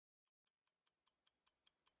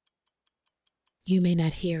You may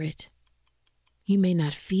not hear it. You may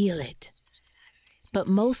not feel it. But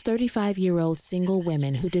most 35-year-old single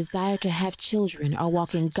women who desire to have children are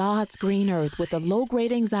walking God's green earth with a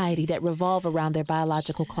low-grade anxiety that revolve around their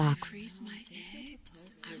biological clocks.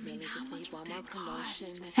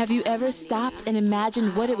 Have you ever stopped and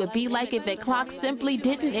imagined what it would be like if that clock simply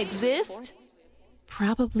didn't exist?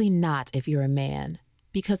 Probably not if you're a man,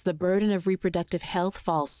 because the burden of reproductive health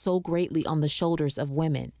falls so greatly on the shoulders of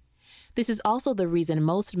women. This is also the reason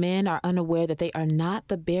most men are unaware that they are not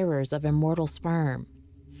the bearers of immortal sperm.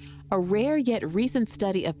 A rare yet recent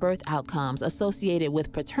study of birth outcomes associated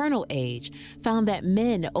with paternal age found that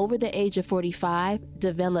men over the age of 45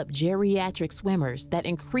 develop geriatric swimmers that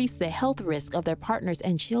increase the health risk of their partners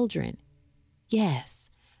and children.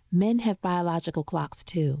 Yes, men have biological clocks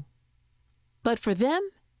too. But for them,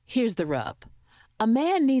 here's the rub. A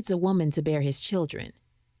man needs a woman to bear his children.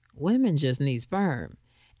 Women just need sperm.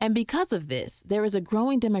 And because of this, there is a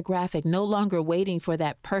growing demographic no longer waiting for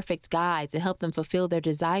that perfect guy to help them fulfill their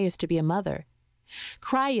desires to be a mother.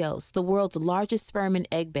 Cryos, the world's largest sperm and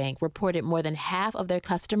egg bank, reported more than half of their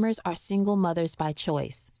customers are single mothers by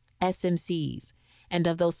choice, SMCs. And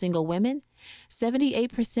of those single women,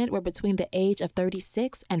 78% were between the age of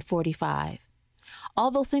 36 and 45.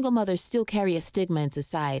 Although single mothers still carry a stigma in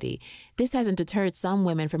society, this hasn't deterred some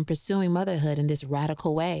women from pursuing motherhood in this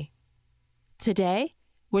radical way. Today,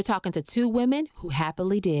 we're talking to two women who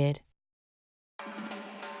happily did.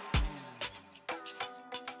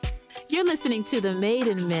 You're listening to The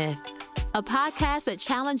Maiden Myth, a podcast that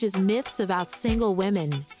challenges myths about single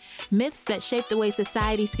women, myths that shape the way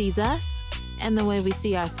society sees us and the way we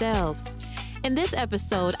see ourselves. In this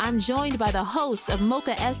episode, I'm joined by the hosts of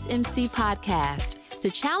Mocha SMC podcast to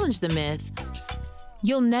challenge the myth,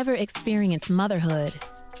 you'll never experience motherhood.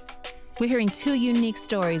 We're hearing two unique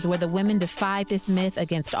stories where the women defied this myth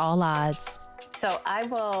against all odds. So I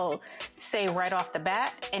will say right off the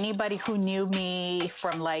bat, anybody who knew me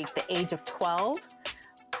from like the age of 12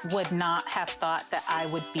 would not have thought that I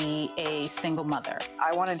would be a single mother.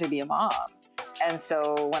 I wanted to be a mom. And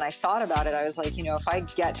so when I thought about it, I was like, if I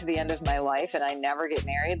get to the end of my life and I never get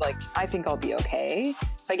married, like, I think I'll be okay.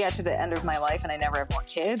 If I get to the end of my life and I never have more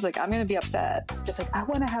kids, like, I'm going to be upset. Just like, I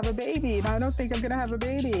want to have a baby and I don't think I'm going to have a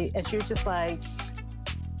baby. And she was just like,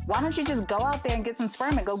 why don't you just go out there and get some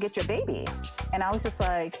sperm and go get your baby? And I was just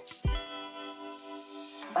like,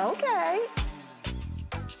 okay.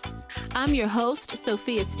 I'm your host,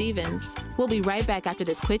 Sophia Stevens. We'll be right back after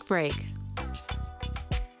this quick break.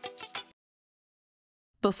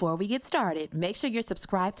 Before we get started, make sure you're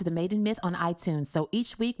subscribed to The Maiden Myth on iTunes so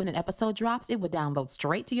each week when an episode drops, it will download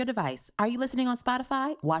straight to your device. Are you listening on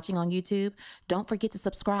Spotify, watching on YouTube? Don't forget to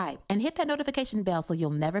subscribe and hit that notification bell so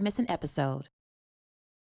you'll never miss an episode.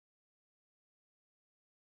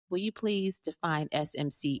 Will you please define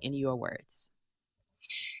SMC in your words?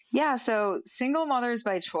 Yeah, so single mothers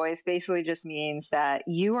by choice basically just means that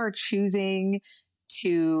you are choosing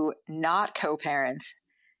to not co-parent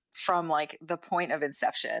from like the point of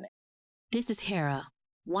inception. This is Hera,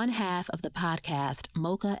 one half of the podcast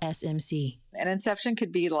Mocha SMC. And inception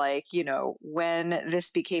could be like, when this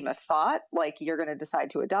became a thought, like you're going to decide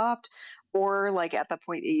to adopt, or like at the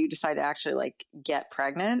point that you decide to actually like get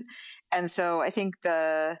pregnant. And so I think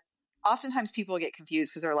oftentimes people get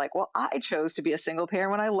confused because they're like, well, I chose to be a single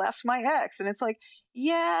parent when I left my ex. And it's like,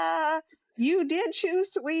 yeah, you did choose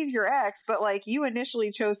to leave your ex, but like you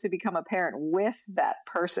initially chose to become a parent with that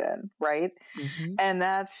person, right? Mm-hmm. And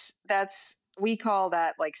that's we call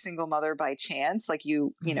that like single mother by chance. Like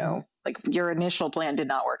like your initial plan did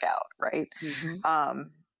not work out, right? Mm-hmm.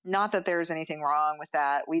 Not that there's anything wrong with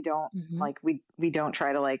that. We don't like we don't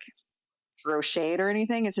try to like throw shade or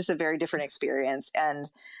anything. It's just a very different experience. And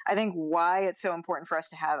I think why it's so important for us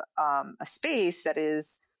to have a space that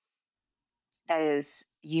is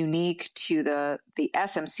unique to the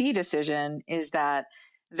SMC decision is that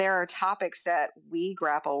there are topics that we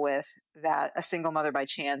grapple with that a single mother by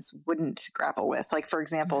chance wouldn't grapple with. Like, for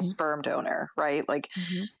example, sperm donor, right? Like,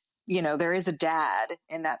 there is a dad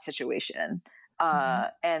in that situation.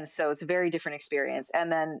 And so it's a very different experience.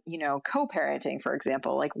 And then, co-parenting, for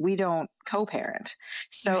example, like we don't co-parent.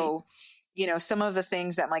 So, some of the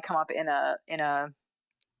things that might come up in a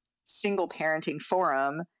single parenting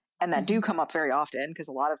forum, and that do come up very often because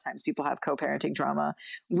a lot of times people have co-parenting trauma,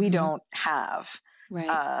 we don't have.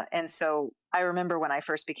 Right. And so I remember when I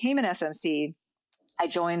first became an SMC, I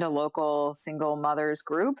joined a local single mothers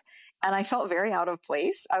group. And I felt very out of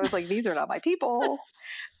place. I was like, these are not my people.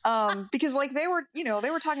 Because like they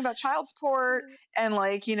were talking about child support and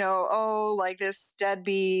like, oh, like this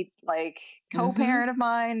deadbeat, like co-parent of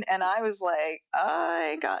mine. And I was like,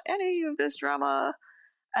 I ain't got any of this drama.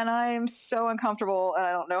 And I'm so uncomfortable and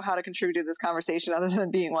I don't know how to contribute to this conversation other than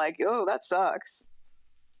being like, oh, that sucks.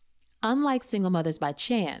 Unlike single mothers by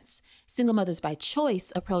chance, single mothers by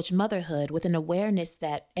choice approach motherhood with an awareness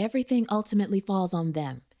that everything ultimately falls on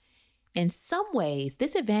them. In some ways,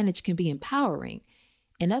 this advantage can be empowering.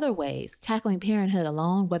 In other ways, tackling parenthood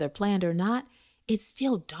alone, whether planned or not, it's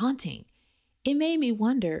still daunting. It made me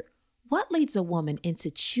wonder, what leads a woman into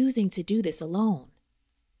choosing to do this alone?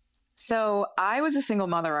 So I was a single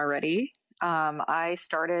mother already. I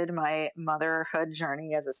started my motherhood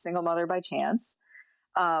journey as a single mother by chance.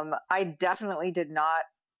 I definitely did not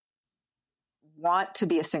want to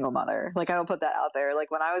be a single mother. Like I will put that out there. Like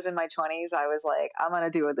when I was in my 20s, I was like, I'm going to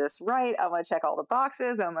do this right. I'm going to check all the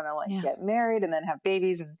boxes. I'm going to get married and then have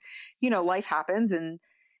babies and, life happens and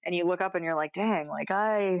you look up and you're like, dang, like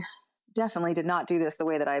I definitely did not do this the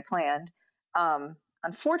way that I planned.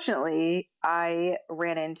 Unfortunately, I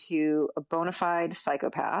ran into a bona fide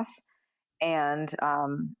psychopath and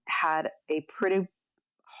had a pretty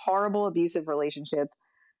horrible abusive relationship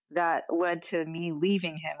that led to me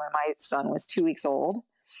leaving him when my son was 2 weeks old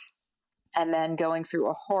and then going through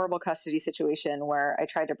a horrible custody situation where I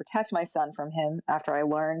tried to protect my son from him after I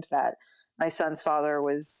learned that my son's father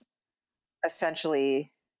was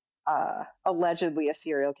essentially allegedly a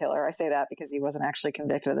serial killer. I say that because he wasn't actually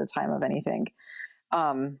convicted at the time of anything.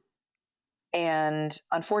 And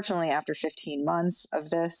unfortunately, after 15 months of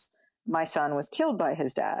this, my son was killed by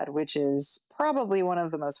his dad, which is probably one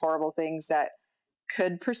of the most horrible things that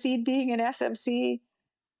could precede being an SMC.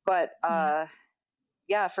 But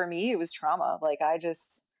for me, it was trauma. Like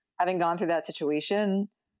having gone through that situation,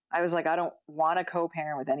 I was like, I don't want to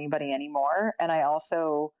co-parent with anybody anymore. And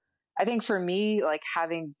I think for me, like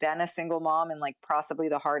having been a single mom in like possibly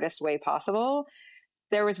the hardest way possible,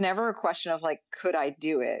 there was never a question of like, could I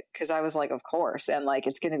do it? Because I was like, of course. And like,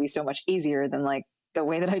 it's going to be so much easier than like the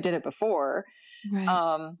way that I did it before.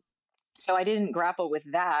 Right. So I didn't grapple with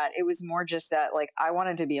that. It was more just that like, I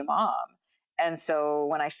wanted to be a mom. And so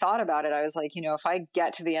when I thought about it, I was like, if I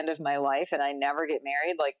get to the end of my life and I never get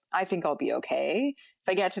married, like, I think I'll be okay.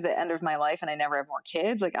 If I get to the end of my life and I never have more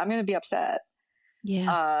kids, like, I'm going to be upset.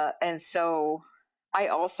 Yeah. And so I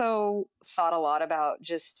also thought a lot about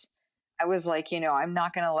I was like, I'm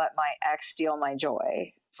not going to let my ex steal my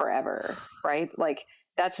joy forever. Right. Like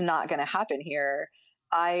that's not going to happen here.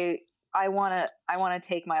 I want to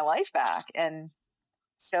take my life back. And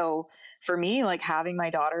so for me, like having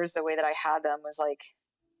my daughters the way that I had them was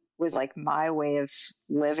like my way of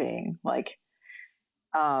living. Like,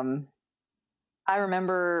 I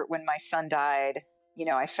remember when my son died,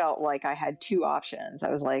 I felt like I had two options.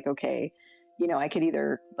 I was like, okay, I could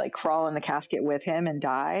either like crawl in the casket with him and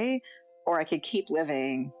die, or I could keep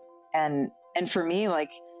living. And for me,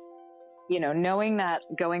 like, knowing that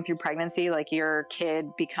going through pregnancy, like your kid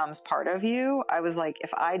becomes part of you, I was like,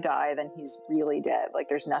 if I die, then he's really dead. Like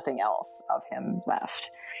there's nothing else of him left.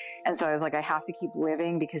 And so I was like, I have to keep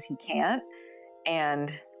living because he can't.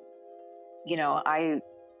 And, I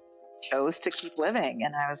chose to keep living.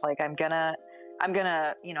 And I was like, I'm gonna,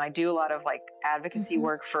 I do a lot of like advocacy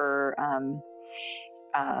work for,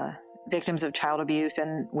 victims of child abuse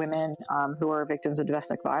and women, who are victims of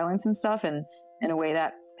domestic violence and stuff. And in a way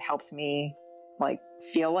that helps me like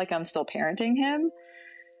feel like I'm still parenting him.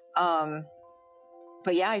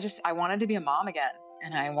 But yeah, I wanted to be a mom again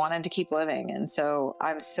and I wanted to keep living. And so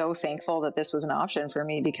I'm so thankful that this was an option for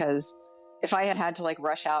me, because if I had to like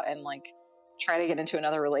rush out and like try to get into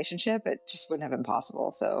another relationship, it just wouldn't have been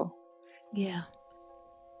possible. So yeah.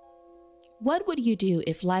 What would you do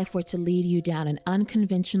if life were to lead you down an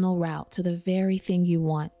unconventional route to the very thing you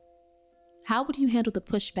want? How would you handle the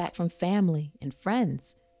pushback from family and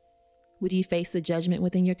friends? Would you face the judgment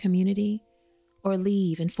within your community, or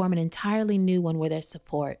leave and form an entirely new one where there's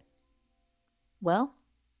support? Well,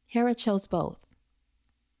 Hera chose both.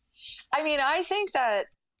 I mean, I think that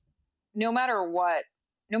no matter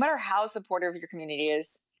how supportive your community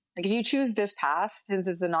is, like if you choose this path, since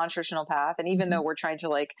it's a non-traditional path, and even though we're trying to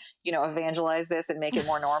like, evangelize this and make it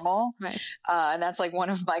more normal, right. And that's like one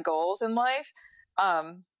of my goals in life,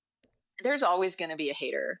 there's always going to be a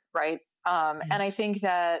hater, right? And I think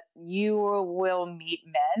that you will meet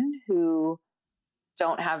men who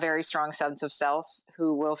don't have very strong sense of self,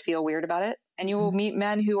 who will feel weird about it. And you will meet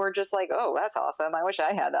men who are just like, oh, that's awesome. I wish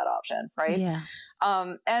I had that option. Right. Yeah.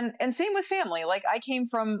 And same with family. Like I came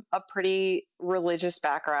from a pretty religious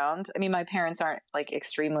background. I mean, my parents aren't like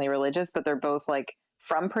extremely religious, but they're both like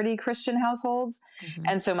from pretty Christian households. Mm-hmm.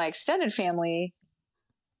 And so my extended family,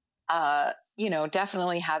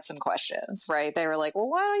 definitely had some questions, right? They were like, well,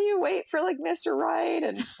 why don't you wait for like Mr. Right?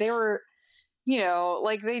 And they were,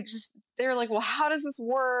 like they're like, well, how does this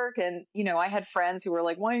work? And, I had friends who were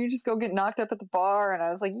like, why don't you just go get knocked up at the bar? And I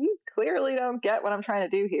was like, you clearly don't get what I'm trying to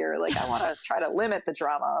do here. Like, I want to try to limit the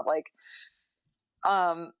drama. Like,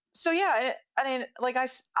 so yeah, I mean, like I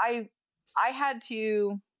had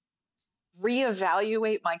to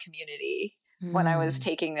reevaluate my community when I was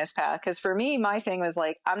taking this path. Cause for me, my thing was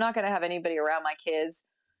like, I'm not going to have anybody around my kids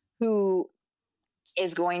who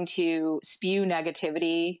is going to spew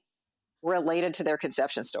negativity related to their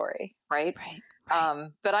conception story. Right.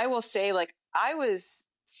 But I will say, like, I was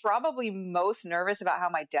probably most nervous about how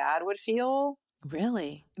my dad would feel.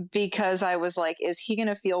 Really? Because I was like, is he going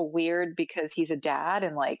to feel weird because he's a dad?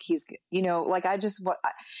 And like, he's, like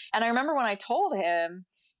and I remember when I told him,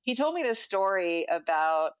 he told me this story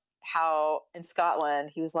about how in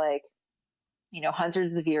Scotland, he was like,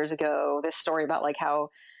 hundreds of years ago, this story about like how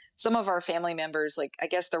some of our family members, like, I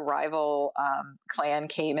guess the rival clan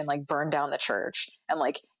came and like burned down the church, and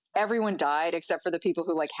like everyone died except for the people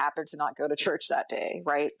who like happened to not go to church that day.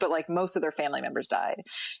 Right. But like most of their family members died.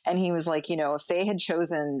 And he was like, if they had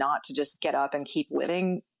chosen not to just get up and keep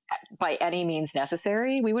living by any means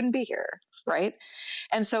necessary, we wouldn't be here. Right.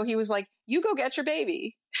 And so he was like, you go get your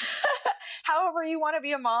baby. However you want to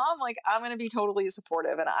be a mom, like, I'm going to be totally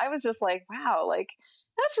supportive. And I was just like, wow, like,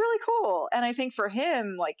 that's really cool. And I think for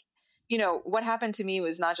him, like, what happened to me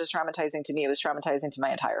was not just traumatizing to me, it was traumatizing to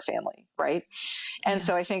my entire family. Right. And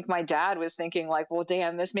so I think my dad was thinking like, well,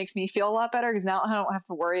 damn, this makes me feel a lot better because now I don't have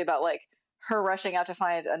to worry about like her rushing out to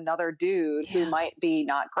find another dude who might be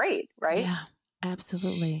not great. Right. Yeah,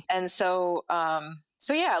 absolutely. And so,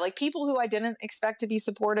 yeah, like people who I didn't expect to be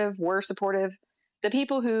supportive were supportive. The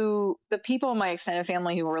people in my extended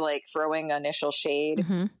family who were like throwing initial shade,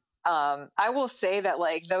 Mm-hmm. I will say that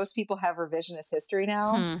like those people have revisionist history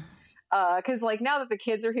now. Cause like now that the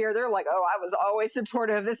kids are here, they're like, oh, I was always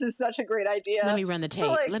supportive. This is such a great idea. Let me run the tape.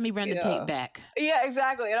 Like, Let me run the tape back. Yeah,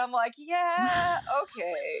 exactly. And I'm like, yeah,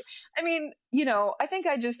 okay. I mean, I think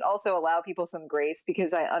I just also allow people some grace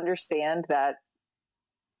because I understand that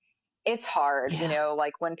it's hard,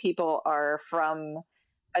 like when people are from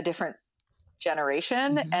a different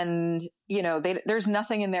generation and, there's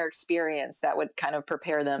nothing in their experience that would kind of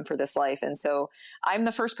prepare them for this life. And so I'm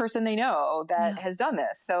the first person they know that has done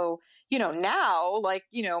this. So, now like,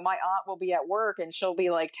 my aunt will be at work and she'll be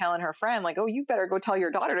like telling her friend like, oh, you better go tell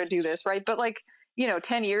your daughter to do this. Right. But like,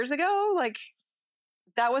 10 years ago, like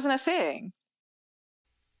that wasn't a thing.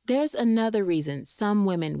 There's another reason some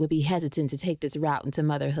women would be hesitant to take this route into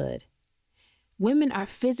motherhood. Women are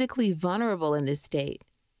physically vulnerable in this state.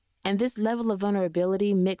 And this level of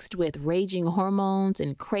vulnerability mixed with raging hormones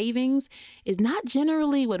and cravings is not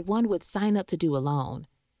generally what one would sign up to do alone.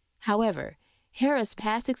 However, Hera's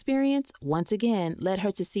past experience once again led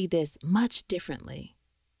her to see this much differently.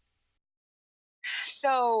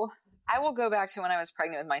 So I will go back to when I was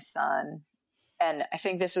pregnant with my son. And I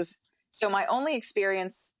think so my only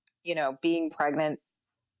experience, being pregnant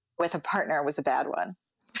with a partner was a bad one.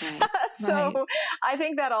 Right. So I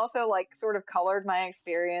think that also like sort of colored my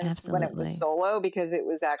experience when it was solo because it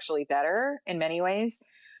was actually better in many ways.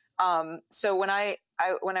 So when I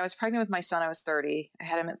was pregnant with my son, I was 30. I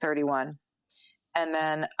had him at 31. And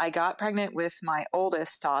then I got pregnant with my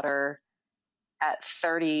oldest daughter at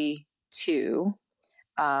 32.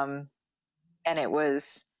 And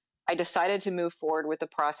I decided to move forward with the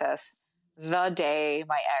process the day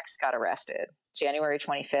my ex got arrested. January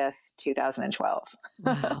 25th, 2012.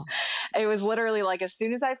 Wow. It was literally like, as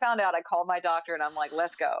soon as I found out, I called my doctor and I'm like,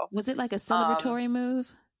 let's go. Was it like a celebratory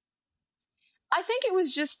move? I think it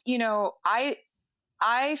was just,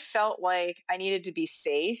 I felt like I needed to be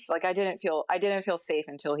safe. Like I didn't feel safe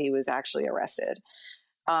until he was actually arrested.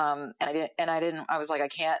 I was like, I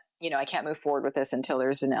can't move forward with this until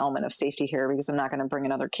there's an element of safety here because I'm not going to bring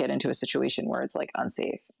another kid into a situation where it's like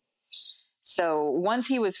unsafe. So once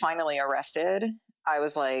he was finally arrested, I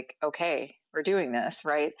was like, okay, we're doing this,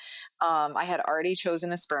 right? I had already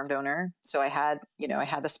chosen a sperm donor. So I had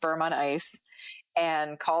the sperm on ice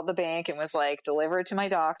and called the bank and was like, deliver it to my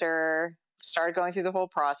doctor, started going through the whole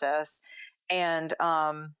process. And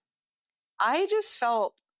I just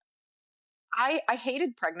felt, I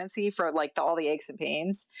hated pregnancy for like all the aches and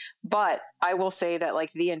pains, but I will say that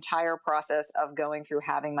like the entire process of going through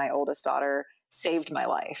having my oldest daughter saved my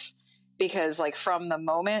life. because like from the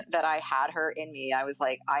moment that I had her in me, I was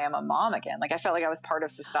like, I am a mom again. Like I felt like I was part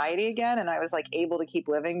of society again, and I was like able to keep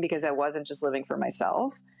living because I wasn't just living for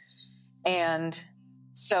myself. And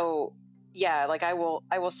so, yeah, like I will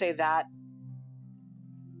say that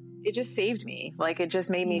it just saved me. Like it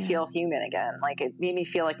just made me feel human again. Like it made me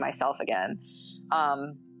feel like myself again.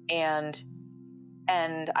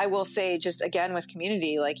 And I will say just again with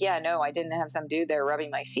community, like, yeah, no, I didn't have some dude there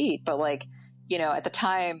rubbing my feet, but like, you know, at the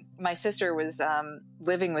time my sister was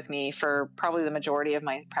living with me for probably the majority of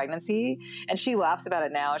my pregnancy. And she laughs about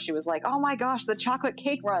it now. She was like, oh my gosh, the chocolate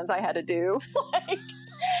cake runs I had to do. Like,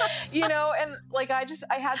 you know, and like, I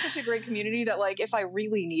had such a great community that like, if I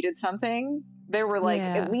really needed something, there were like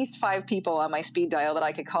at least 5 people on my speed dial that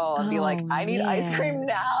I could call and be like, I need ice cream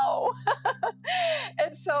now.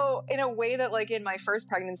 And so in a way that like in my first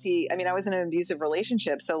pregnancy, I mean, I was in an abusive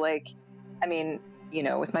relationship. So like, I mean, you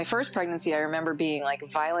know, with my first pregnancy, I remember being like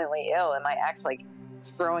violently ill and my ex like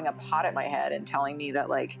throwing a pot at my head and telling me that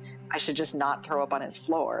like, I should just not throw up on his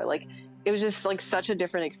floor. Like it was just like such a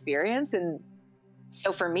different experience. And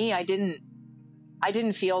so for me, I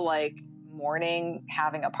didn't feel like mourning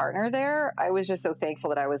having a partner there. I was just so thankful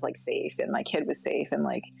that I was like safe and my kid was safe and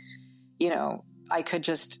like, you know, I could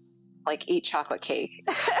just like eat chocolate cake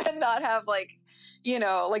and not have like, you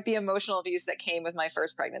know, like the emotional abuse that came with my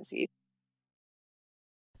first pregnancy.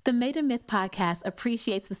 The Maiden Myth podcast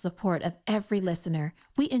appreciates the support of every listener.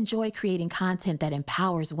 We enjoy creating content that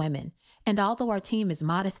empowers women. And although our team is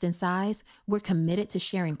modest in size, we're committed to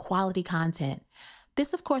sharing quality content.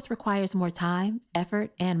 This, of course, requires more time,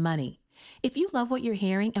 effort, and money. If you love what you're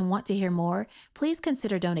hearing and want to hear more, please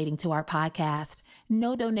consider donating to our podcast.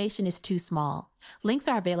 No donation is too small. Links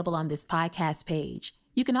are available on this podcast page.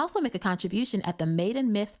 You can also make a contribution at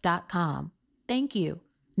themaidenmyth.com. Thank you.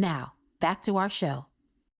 Now, back to our show.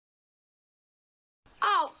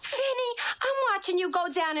 Oh, Vinny, I'm watching you go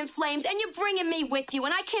down in flames and you're bringing me with you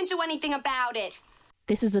and I can't do anything about it.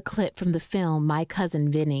 This is a clip from the film My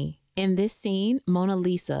Cousin Vinny. In this scene, Mona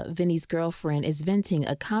Lisa, Vinny's girlfriend, is venting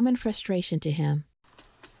a common frustration to him.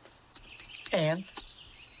 And?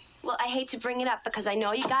 Well, I hate to bring it up because I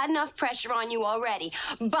know you got enough pressure on you already,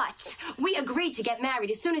 but we agreed to get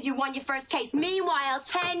married as soon as you won your first case. Meanwhile,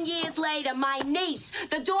 10 years later, my niece,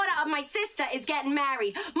 the daughter of my sister, is getting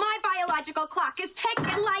married. My biological clock is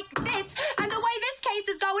ticking like this, and the way this case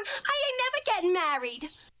is going, I ain't never getting married.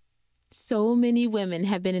 So many women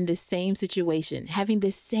have been in this same situation, having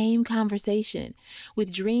this same conversation,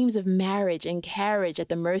 with dreams of marriage and carriage at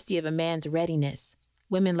the mercy of a man's readiness.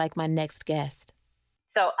 Women like my next guest.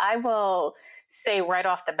 So I will say right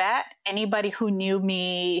off the bat, anybody who knew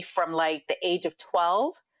me from like the age of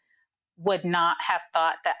 12 would not have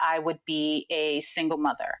thought that I would be a single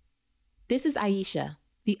mother. This is Aisha,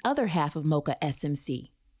 the other half of Mocha SMC.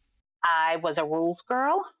 I was a rules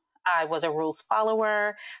girl. I was a rules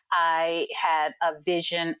follower. I had a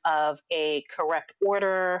vision of a correct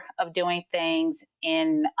order of doing things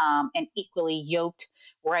in an equally yoked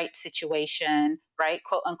right situation, right?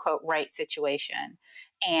 Quote unquote, right situation.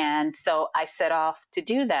 And so I set off to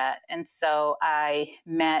do that. And so I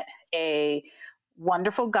met a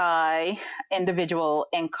wonderful guy, individual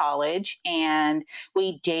in college, and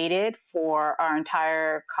we dated for our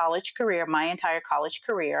entire college career, my entire college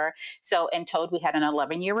career. So in total, we had an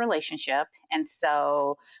 11-year relationship. And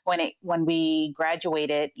so when we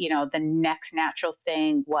graduated, you know, the next natural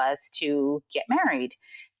thing was to get married.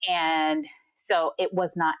 And so it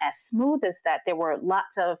was not as smooth as that. There were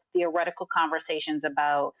lots of theoretical conversations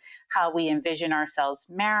about how we envision ourselves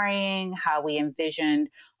marrying, how we envisioned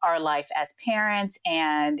our life as parents.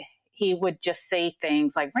 And he would just say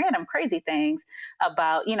things like random crazy things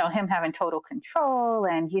about, you know, him having total control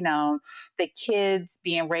and, you know, the kids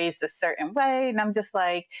being raised a certain way. And I'm just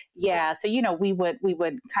like, yeah. So, you know, we would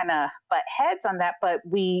kind of butt heads on that, but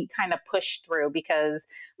we kind of pushed through because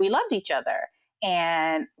we loved each other.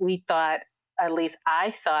 And we thought, at least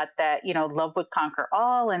I thought that, you know, love would conquer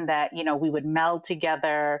all and that, you know, we would meld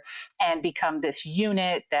together and become this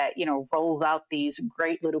unit that, you know, rolls out these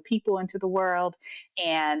great little people into the world.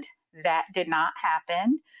 And that did not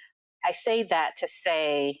happen. I say that to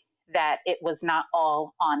say that it was not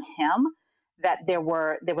all on him, that there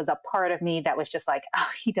was a part of me that was just like, oh,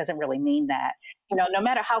 he doesn't really mean that. You know, no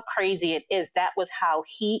matter how crazy it is, that was how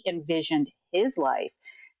he envisioned his life.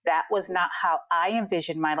 That was not how I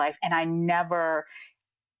envisioned my life. And I never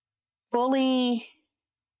fully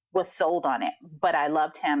was sold on it, but I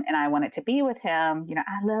loved him and I wanted to be with him. You know,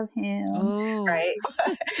 I love him, Oh. right?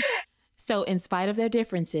 So in spite of their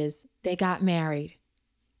differences, they got married.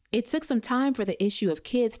 It took some time for the issue of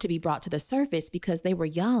kids to be brought to the surface because they were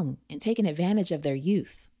young and taking advantage of their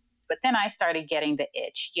youth. But then I started getting the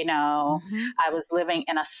itch, you know. I was living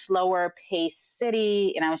in a slower paced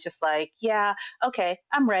city and I was just like, yeah, okay,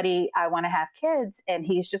 I'm ready. I want to have kids. And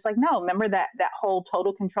he's just like, no, remember that whole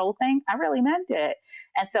total control thing? I really meant it.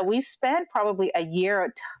 And so we spent probably a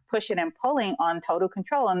year pushing and pulling on total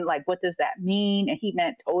control. And like, what does that mean? And he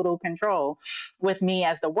meant total control with me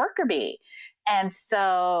as the worker bee. And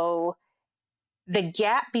so the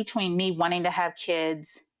gap between me wanting to have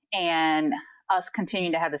kids and us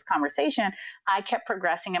continuing to have this conversation, I kept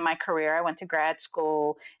progressing in my career. I went to grad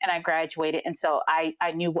school and I graduated. And so I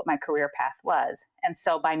knew what my career path was. And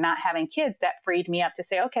so by not having kids, that freed me up to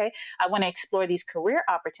say, okay, I want to explore these career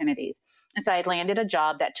opportunities. And so I landed a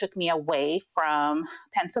job that took me away from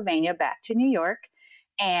Pennsylvania back to New York.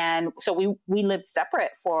 And so we lived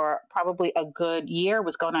separate for probably a good year. It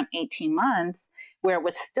was going on 18 months where it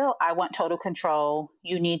was still, I want total control.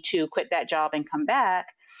 You need to quit that job and come back.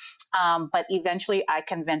 But eventually I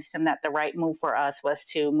convinced him that the right move for us was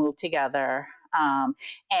to move together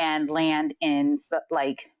and land in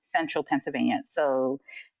like central Pennsylvania. So,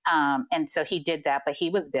 and so he did that, but he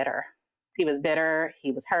was bitter. He was bitter.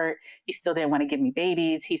 He was hurt. He still didn't want to give me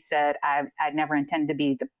babies. He said, I never intended to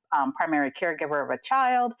be the primary caregiver of a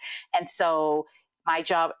child. And so my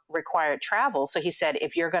job required travel. So he said,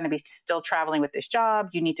 if you're going to be still traveling with this job,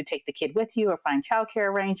 you need to take the kid with you or find childcare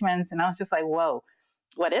arrangements. And I was just like, whoa,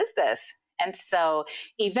 what is this? And so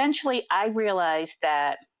eventually I realized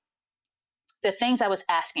that the things I was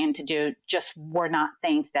asking him to do just were not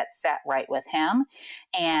things that sat right with him.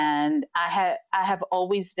 And I have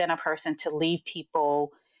always been a person to leave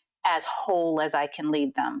people as whole as I can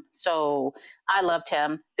leave them. So I loved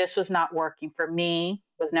him. This was not working for me,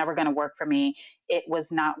 was never going to work for me. It was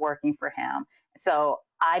not working for him. So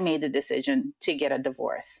I made the decision to get a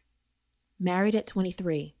divorce. Married at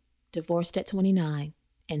 23, divorced at 29,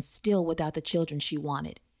 and still without the children she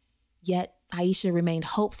wanted. Yet Aisha remained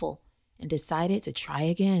hopeful and decided to try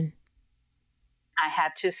again. I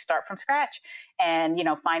had to start from scratch and, you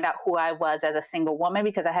know, find out who I was as a single woman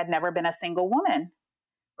because I had never been a single woman,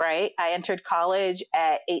 right? I entered college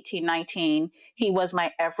at 18, 19. He was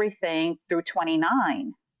my everything through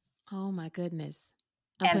 29. Oh my goodness.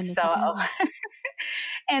 And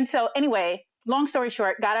so anyway, long story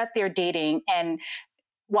short, got out there dating. And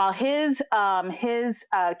while his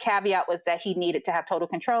caveat was that he needed to have total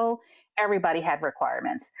control, everybody had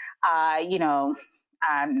requirements. You know,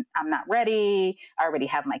 I'm not ready. I already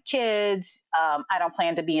have my kids. I don't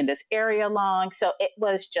plan to be in this area long. So it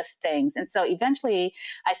was just things. And so eventually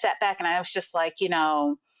I sat back and I was just like, you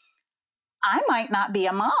know, I might not be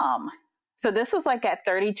a mom. So this was like at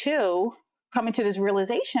 32, coming to this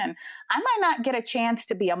realization, I might not get a chance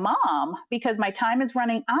to be a mom because my time is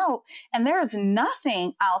running out. And there is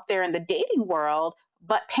nothing out there in the dating world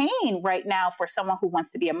but pain right now for someone who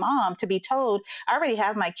wants to be a mom to be told, I already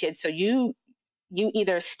have my kids. So you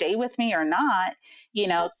either stay with me or not, you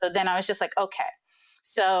know? So then I was just like, okay.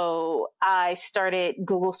 So I started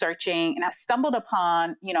Google searching and I stumbled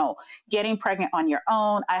upon, you know, getting pregnant on your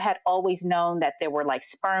own. I had always known that there were like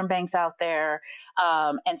sperm banks out there.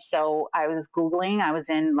 And so I was Googling, I was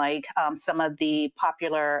in like some of the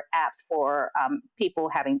popular apps for people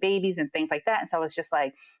having babies and things like that. And so I was just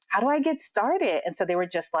like, how do I get started? And so they were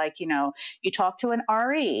just like, you know, you talk to an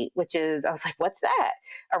RE, which is, I was like, what's that?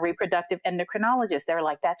 A reproductive endocrinologist. They were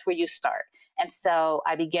like, that's where you start. And so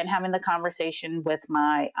I began having the conversation with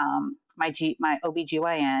my my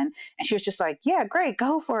OBGYN, and she was just like, yeah, great,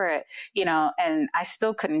 go for it. You know, and I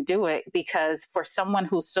still couldn't do it because for someone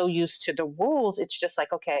who's so used to the rules, it's just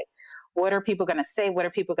like, okay, what are people going to say? What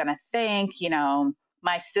are people going to think? You know,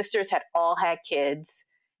 my sisters had all had kids,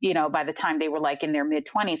 you know, by the time they were like in their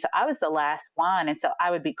mid-20s. So I was the last one. And so I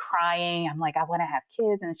would be crying. I'm like, I want to have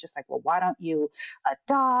kids. And it's just like, well, why don't you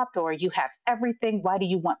adopt? Or you have everything. Why do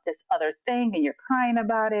you want this other thing? And you're crying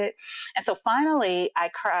about it. And so finally I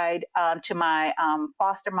cried to my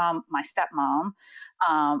foster mom, my stepmom,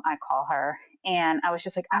 I call her. And I was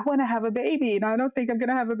just like, I want to have a baby. And I don't think I'm going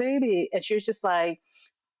to have a baby. And she was just like,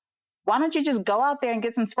 why don't you just go out there and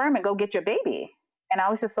get some sperm and go get your baby? And I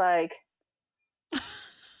was just like,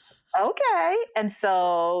 okay. And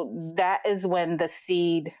so that is when the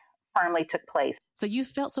seed firmly took place. So you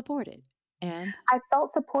felt supported, and I felt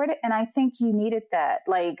supported, and I think you needed that.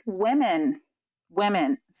 Like women,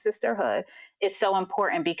 sisterhood is so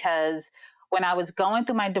important because when I was going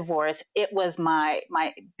through my divorce, it was my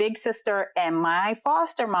big sister and my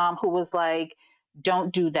foster mom who was like,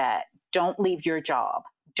 don't do that. Don't leave your job.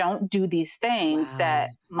 Don't do these things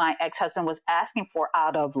that my ex-husband was asking for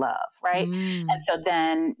out of love, right? And so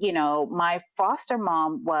then, you know, my foster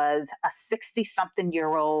mom was a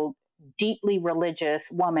 60-something-year-old deeply religious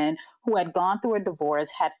woman who had gone through a divorce,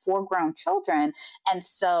 had 4 grown children. And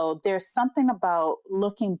so there's something about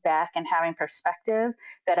looking back and having perspective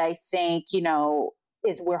that I think,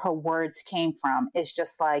 is where her words came from. It's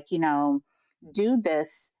just like, do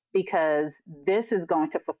this because this is going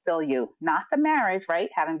to fulfill you, not the marriage, right?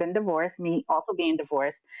 Having been divorced, me also being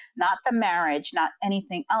divorced, not the marriage, not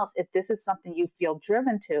anything else. If this is something you feel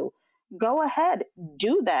driven to, go ahead,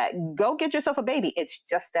 do that. Go get yourself a baby. It's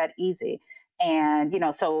just that easy. And,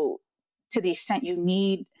 so to the extent you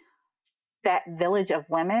need that village of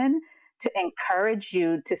women to encourage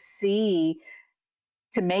you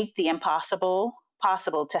to make the impossible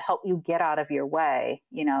possible, to help you get out of your way,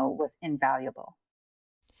 was invaluable.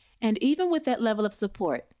 And even with that level of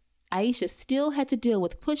support, Aisha still had to deal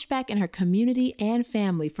with pushback in her community and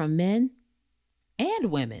family from men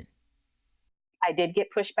and women. I did get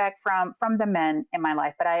pushback from the men in my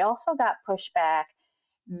life, but I also got pushback,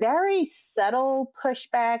 very subtle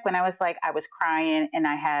pushback, when I was crying and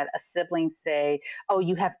I had a sibling say, oh,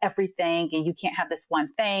 you have everything and you can't have this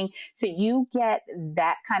one thing. So you get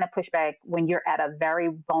that kind of pushback when you're at a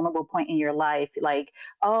very vulnerable point in your life, like,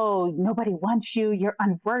 oh, nobody wants you, you're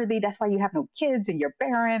unworthy, that's why you have no kids and you're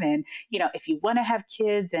barren. And, if you want to have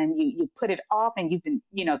kids and you put it off and you've been,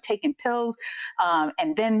 taking pills.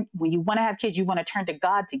 And then when you want to have kids, you want to turn to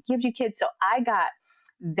God to give you kids. So I got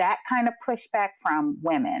that kind of pushback from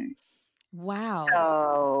women. Wow.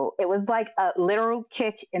 So it was like a literal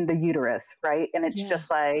kick in the uterus, right? And it's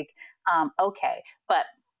just like, okay. But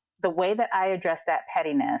the way that I address that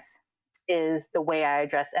pettiness is the way I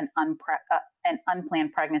address an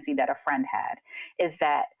unplanned pregnancy that a friend had, is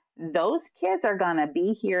that those kids are going to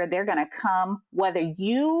be here. They're going to come whether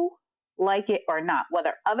you like it or not,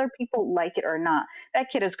 whether other people like it or not.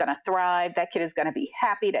 That kid is going to thrive. That kid is going to be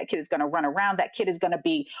happy. That kid is going to run around. That kid is going to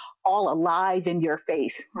be all alive in your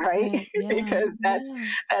face, right? Yeah, because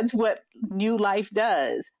that's what new life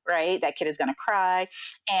does, right? That kid is going to cry.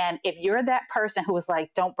 And if you're that person who is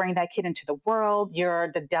like, don't bring that kid into the world,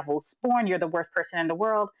 you're the devil's spawn, you're the worst person in the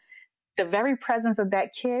world, the very presence of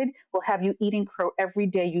that kid will have you eating crow every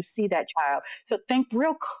day you see that child. So think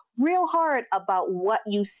real hard about what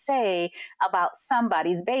you say about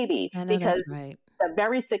somebody's baby, because the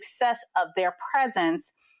very success of their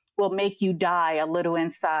presence will make you die a little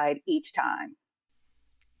inside each time.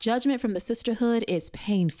 Judgment from the sisterhood is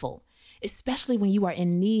painful, especially when you are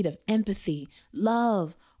in need of empathy,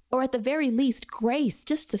 love, or at the very least, grace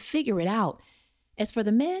just to figure it out. As for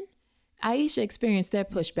the men, Aisha experienced their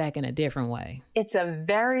pushback in a different way. It's a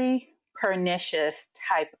very pernicious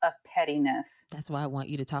type of pettiness. That's why I want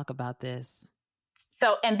you to talk about this.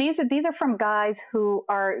 So, and these are from guys who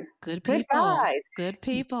are good people. Guys. Good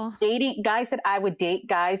people. Dating guys that I would date,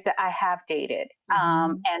 guys that I have dated.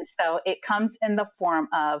 Mm-hmm. And so it comes in the form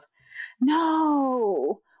of,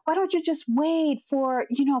 no, why don't you just wait for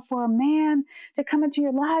a man to come into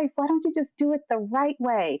your life? Why don't you just do it the right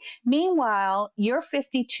way? Meanwhile, you're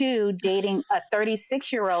 52 dating a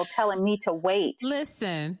 36-year-old telling me to wait.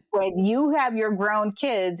 Listen. When you have your grown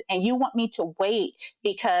kids and you want me to wait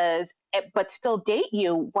but still date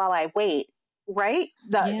you while I wait, right?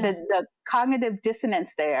 The cognitive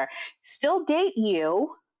dissonance there. Still date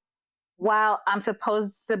you while I'm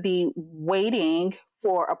supposed to be waiting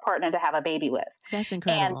for a partner to have a baby with. That's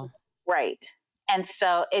incredible. Right. And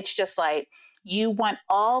so it's just like, you want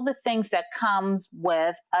all the things that comes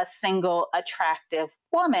with a single attractive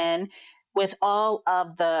woman, with all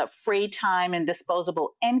of the free time and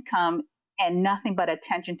disposable income and nothing but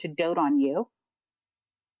attention to dote on you.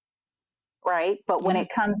 Right. But when it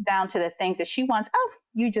comes down to the things that she wants,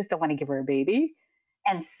 you just don't want to give her a baby.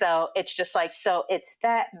 And so it's just like, so it's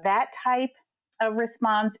that type of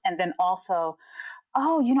response. And then also,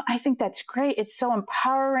 I think that's great. It's so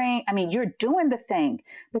empowering. I mean, you're doing the thing,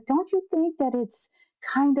 but don't you think that it's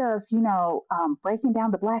kind of, breaking down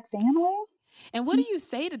the Black family? And what do you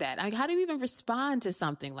say to that? I mean, how do you even respond to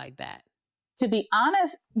something like that? To be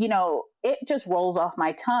honest, it just rolls off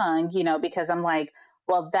my tongue, because I'm like,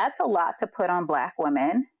 well, that's a lot to put on Black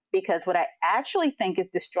women, because what I actually think is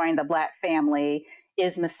destroying the Black family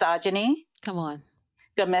is misogyny. Come on.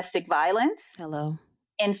 Domestic violence. Hello.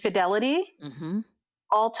 Infidelity. Mm-hmm.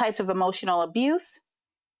 All types of emotional abuse,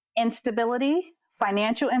 instability,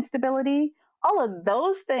 financial instability. All of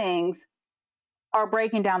those things are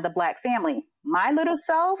breaking down the Black family. My little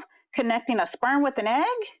self connecting a sperm with an egg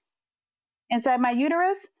inside my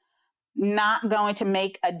uterus, not going to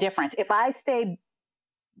make a difference. If I stay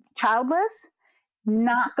childless,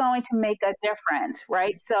 not going to make a difference,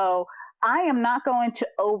 right? So I am not going to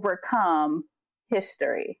overcome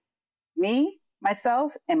history. Me,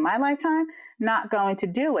 myself in my lifetime, not going to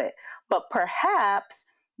do it. But perhaps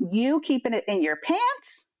you keeping it in your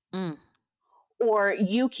pants, or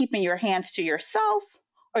you keeping your hands to yourself,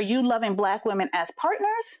 or you loving Black women as partners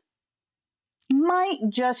might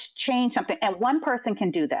just change something. And one person can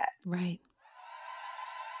do that. Right.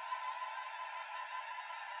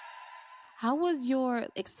 How was your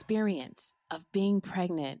experience of being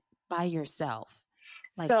pregnant by yourself?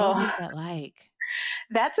 Like, what was that like?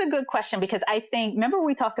 That's a good question, because I think, remember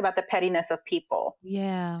we talked about the pettiness of people?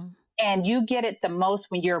 Yeah. And you get it the most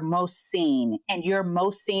when you're most seen, and you're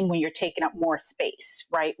most seen when you're taking up more space,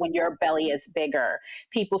 right? When your belly is bigger,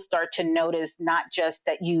 people start to notice not just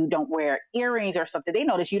that you don't wear earrings or something, they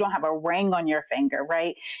notice you don't have a ring on your finger,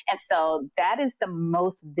 right? And so that is the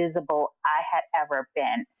most visible I had ever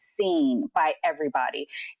been seen by everybody.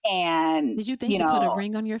 And did you think to put a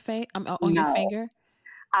ring on your your finger?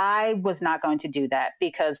 I was not going to do that,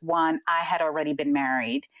 because one, I had already been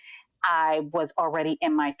married. I was already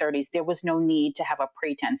in my 30s. There was no need to have a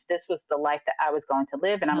pretense. This was the life that I was going to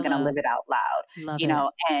live, and I'm going to live it out loud. You know,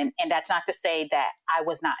 and that's not to say that I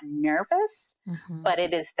was not nervous, but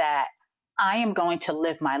it is that I am going to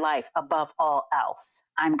live my life above all else.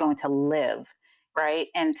 I'm going to live, right?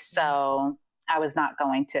 And so I was not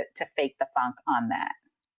going to fake the funk on that.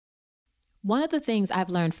 One of the things I've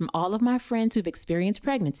learned from all of my friends who've experienced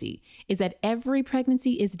pregnancy is that every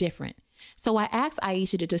pregnancy is different. So I asked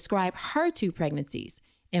Aisha to describe her 2 pregnancies,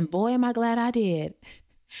 and boy, am I glad I did.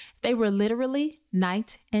 They were literally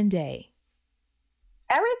night and day.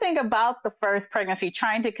 Everything about the first pregnancy,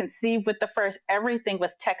 trying to conceive with the first, everything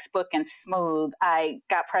was textbook and smooth. I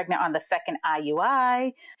got pregnant on the second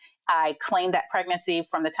IUI. I claimed that pregnancy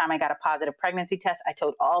from the time I got a positive pregnancy test. I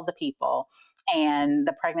told all the people, and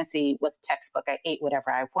the pregnancy was textbook. I ate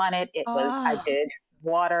whatever I wanted. I did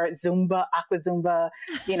water, Zumba, aqua Zumba,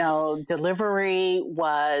 delivery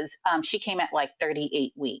was, she came at like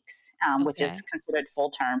 38 weeks, which is considered full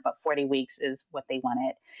term, but 40 weeks is what they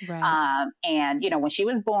wanted. Right. And, when she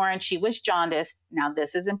was born, she was jaundiced. Now,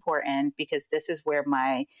 this is important because this is where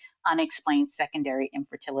my unexplained secondary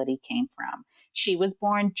infertility came from. She was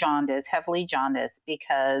born jaundiced, heavily jaundiced,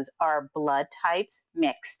 because our blood types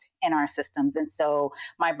mixed in our systems. And so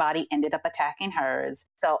my body ended up attacking hers.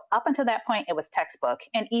 So up until that point, it was textbook.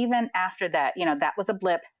 And even after that, that was a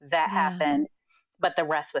blip that happened, but the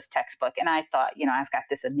rest was textbook. And I thought, I've got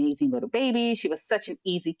this amazing little baby. She was such an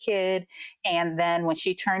easy kid. And then when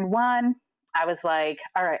she turned 1, I was like,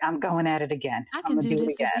 all right, I'm going at it again. I can do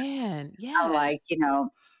this again. Yes. I'm like,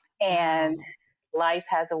 and life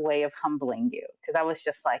has a way of humbling you, because I was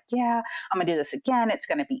just like, yeah, I'm going to do this again. It's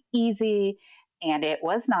going to be easy. And it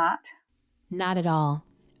was not. Not at all.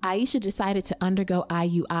 Aisha decided to undergo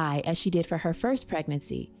IUI as she did for her first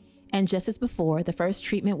pregnancy. And just as before, the first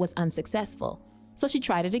treatment was unsuccessful. So she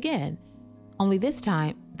tried it again. Only this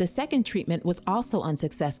time, the second treatment was also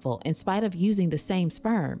unsuccessful in spite of using the same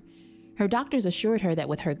sperm. Her doctors assured her that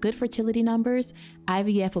with her good fertility numbers,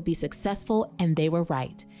 IVF would be successful, and they were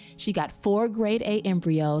right. She got 4 grade A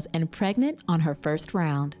embryos and pregnant on her first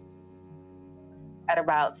round. At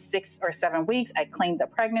about 6 or 7 weeks, I claimed the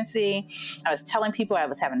pregnancy. I was telling people I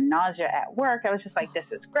was having nausea at work. I was just like,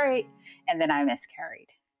 this is great. And then I miscarried.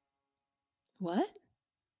 What?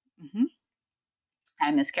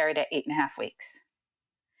 I miscarried at 8.5 weeks.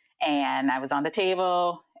 And I was on the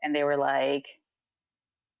table, and they were like,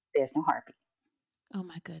 there's no heartbeat. Oh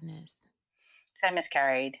my goodness. So I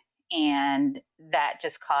miscarried, and that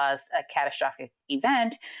just caused a catastrophic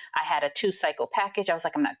event. I had a 2-cycle package. I was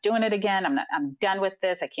like, I'm not doing it again. I'm done with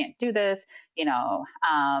this. I can't do this,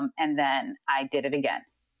 and then I did it again.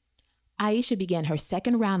 Aisha began her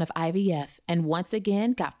second round of IVF and once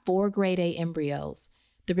again got 4 grade A embryos.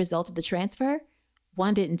 The result of the transfer?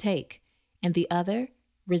 One didn't take, and the other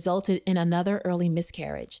resulted in another early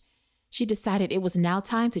miscarriage. She decided it was now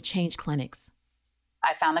time to change clinics.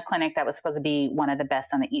 I found a clinic that was supposed to be one of the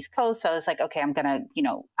best on the East Coast. So I was like, okay, I'm going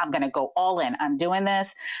to go all in. I'm doing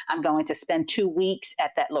this. I'm going to spend 2 weeks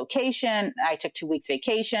at that location. I took 2 weeks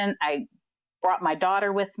vacation. I brought my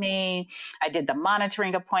daughter with me. I did the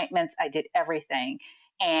monitoring appointments. I did everything.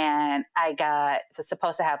 And was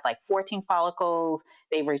supposed to have like 14 follicles.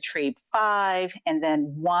 They retrieved 5. And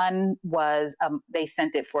then 1 was, they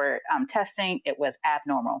sent it for testing. It was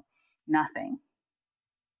abnormal. Nothing.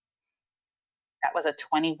 That was a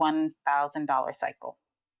 $21,000 cycle.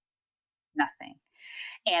 Nothing.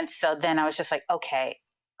 And so then I was just like, okay,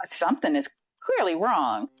 something is clearly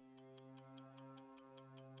wrong.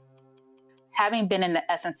 Having been in the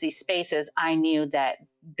SNC spaces, I knew that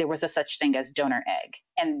there was a such thing as donor egg.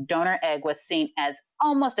 And donor egg was seen as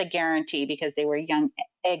almost a guarantee because they were young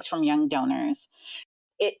eggs from young donors.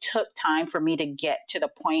 It took time for me to get to the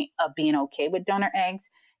point of being okay with donor eggs.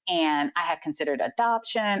 And I had considered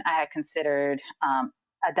adoption. I had considered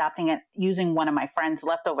adopting it using one of my friend's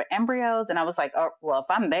leftover embryos. And I was like, oh, well, if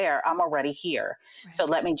I'm there, I'm already here. Right. So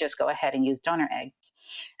let me just go ahead and use donor eggs.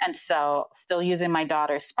 And so still using my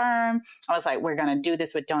daughter's sperm, I was like, we're going to do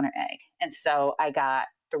this with donor egg. And so I got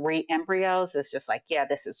 3 embryos. It's just like, yeah,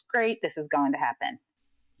 this is great. This is going to happen.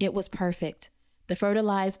 It was perfect. The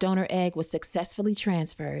fertilized donor egg was successfully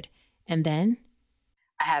transferred. And then?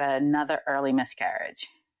 I had another early miscarriage.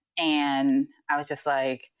 And I was just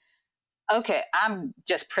like, okay, I'm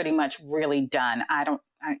just pretty much really done.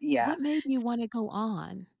 Yeah. What made you want to go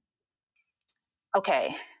on?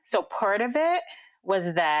 Okay. So part of it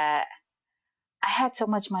was that I had so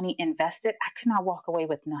much money invested, I could not walk away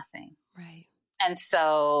with nothing. Right. And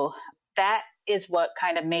so that is what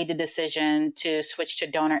kind of made the decision to switch to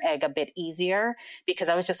donor egg a bit easier, because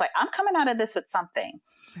I was just like, I'm coming out of this with something.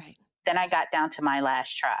 Right. Then I got down to my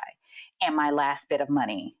last try and my last bit of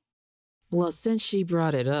money. Well, since she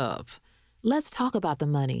brought it up, let's talk about the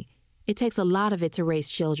money. It takes a lot of it to raise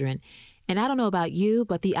children. And I don't know about you,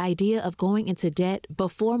 but the idea of going into debt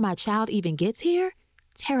before my child even gets here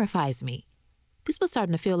terrifies me. This was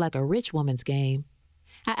starting to feel like a rich woman's game.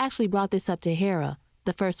 I actually brought this up to Hera,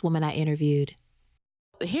 the first woman I interviewed.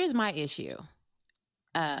 Here's my issue.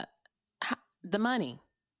 The money.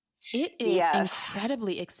 It is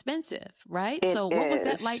incredibly expensive, right? So what was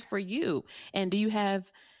that like for you? And do you have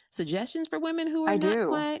suggestions for women who are not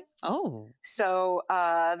quite? Oh, so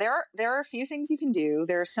there are a few things you can do.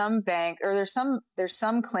 There's some there's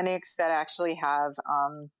some clinics that actually have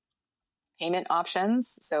payment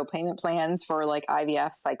options, so payment plans for like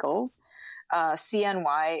IVF cycles.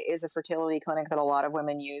 CNY is a fertility clinic that a lot of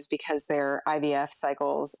women use because their IVF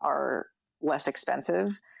cycles are less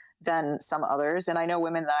expensive than some others. And I know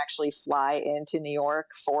women that actually fly into New York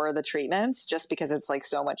for the treatments just because it's like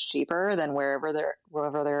so much cheaper than wherever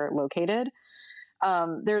they're located.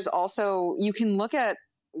 There's also, you can look at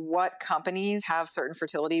what companies have certain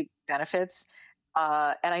fertility benefits.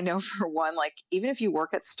 And I know for one, like even if you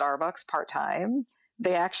work at Starbucks part-time,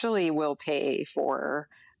 they actually will pay for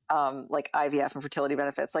like IVF and fertility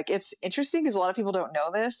benefits. Like it's interesting because a lot of people don't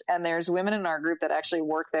know this. And there's women in our group that actually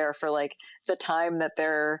work there for like the time that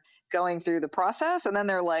they're going through the process. And then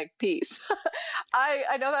they're like, peace.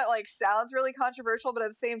 I know that like sounds really controversial, but at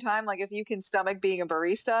the same time, like if you can stomach being a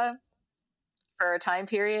barista for a time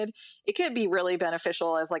period, it could be really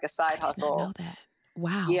beneficial as like a side hustle. I did not know that.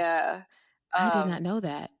 Wow. Yeah. I did not know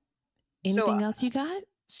that. Anything else you got?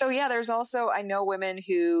 So yeah, there's also, I know women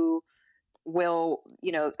who will,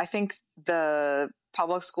 I think the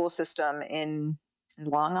public school system in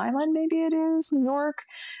Long Island, maybe it is, New York,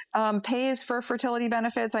 pays for fertility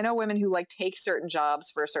benefits. I know women who like take certain jobs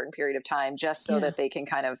for a certain period of time just so that they can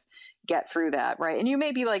kind of get through that, right? And you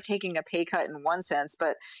may be like taking a pay cut in one sense,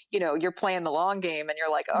 but you're playing the long game and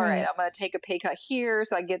you're like, all right, I'm going to take a pay cut here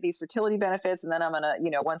so I get these fertility benefits. And then I'm going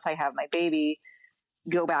to, once I have my baby,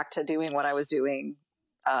 go back to doing what I was doing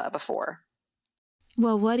before.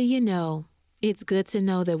 Well, what do you know? It's good to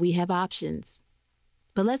know that we have options.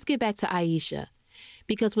 But let's get back to Aisha,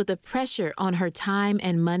 because with the pressure on her time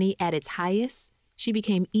and money at its highest, she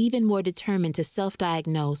became even more determined to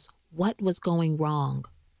self-diagnose what was going wrong.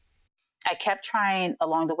 I kept trying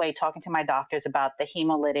along the way, talking to my doctors about the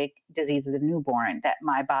hemolytic disease of the newborn, that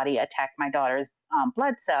my body attacked my daughter's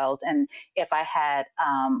blood cells. And if I had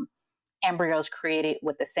embryos created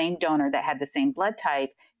with the same donor that had the same blood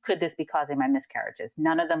type, could this be causing my miscarriages?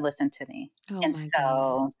 None of them listened to me. And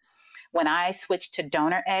so when I switched to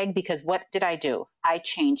donor egg, because what did I do? I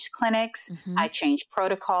changed clinics. I changed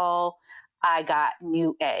protocol. I got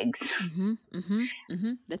new eggs.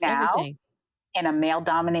 That's now, everything. In a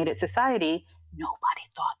male-dominated society, nobody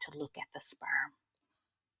thought to look at the sperm.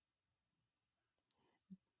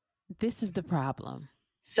 This is the problem.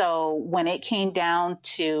 So when it came down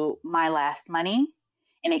to my last money,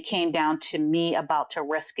 and it came down to me about to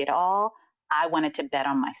risk it all, I wanted to bet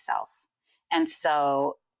on myself. And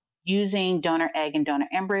so using donor egg and donor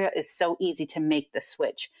embryo is so easy to make the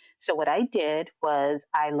switch. So what I did was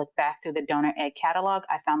I looked back through the donor egg catalog.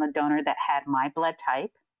 I found a donor that had my blood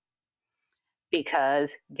type,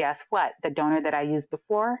 because guess what? The donor that I used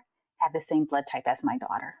before had the same blood type as my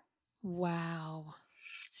daughter. Wow.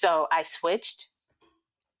 So I switched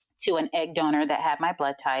to an egg donor that had my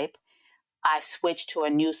blood type. I switched to a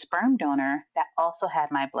new sperm donor that also had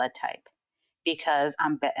my blood type, because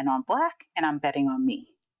I'm betting on Black and I'm betting on me.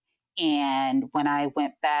 And when I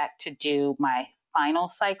went back to do my final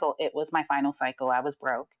cycle, it was my final cycle. I was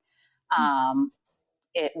broke.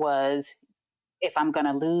 It was if I'm going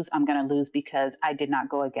to lose, I'm going to lose because I did not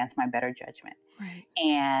go against my better judgment. Right.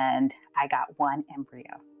 And I got one embryo.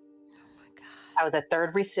 Oh my God. I was a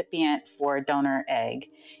third recipient for a donor egg,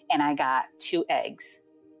 and I got 2 eggs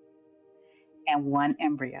and 1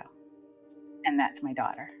 embryo. And that's my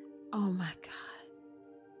daughter. Oh my God.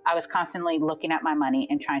 I was constantly looking at my money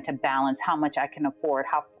and trying to balance how much I can afford,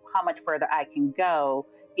 how much further I can go,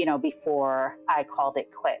 before I called it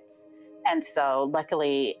quits. And so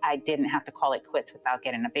luckily I didn't have to call it quits without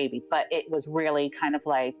getting a baby, but it was really kind of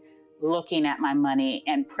like looking at my money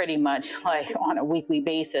and pretty much like on a weekly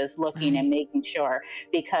basis, looking and making sure,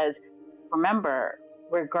 because remember,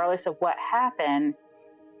 regardless of what happened,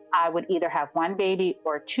 I would either have 1 baby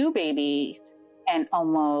or 2 babies and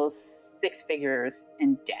almost 6 figures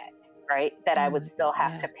in debt, right? That I would still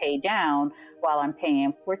have to pay down while I'm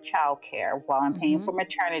paying for childcare, while I'm paying for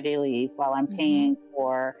maternity leave, while I'm paying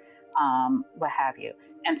for what have you.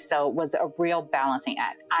 And so it was a real balancing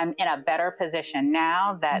act. I'm in a better position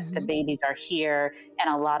now that the babies are here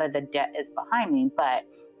and a lot of the debt is behind me, but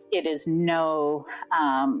it is no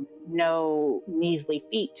measly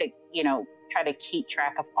feat to, try to keep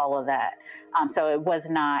track of all of that. So it was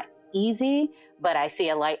not easy, but I see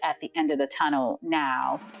a light at the end of the tunnel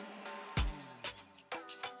now.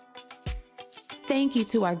 Thank you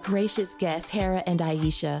to our gracious guests, Hera and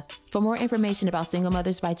Aisha. For more information about Single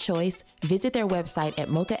Mothers by Choice, visit their website at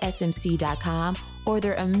mochasmc.com or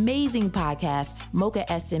their amazing podcast, Mocha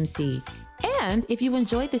SMC. And if you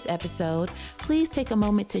enjoyed this episode, please take a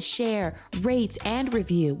moment to share, rate, and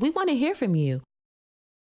review. We want to hear from you.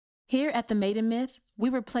 Here at the Maiden Myth, we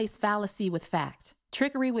replace fallacy with fact,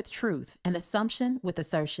 trickery with truth, and assumption with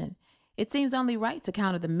assertion. It seems only right to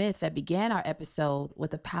counter the myth that began our episode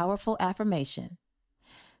with a powerful affirmation.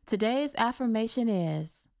 Today's affirmation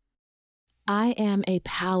is, I am a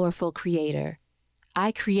powerful creator.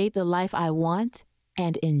 I create the life I want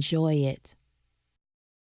and enjoy it.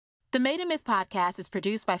 The Maiden Myth podcast is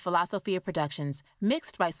produced by Philosophia Productions,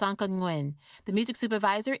 mixed by Sonca Nguyen. The music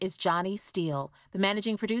supervisor is Johnie, Steele. The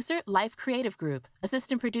managing producer, Life Creative Group.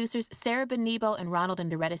 Assistant producers, Sarah Benebo and Ronald and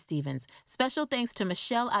Doretta Stevens. Special thanks to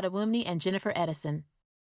Michelle Adewumni and Jennifer Edison.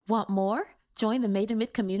 Want more? Join the Maiden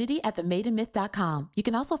Myth community at themaidenmyth.com. You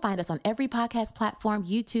can also find us on every podcast platform,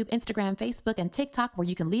 YouTube, Instagram, Facebook, and TikTok, where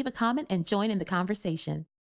you can leave a comment and join in the conversation.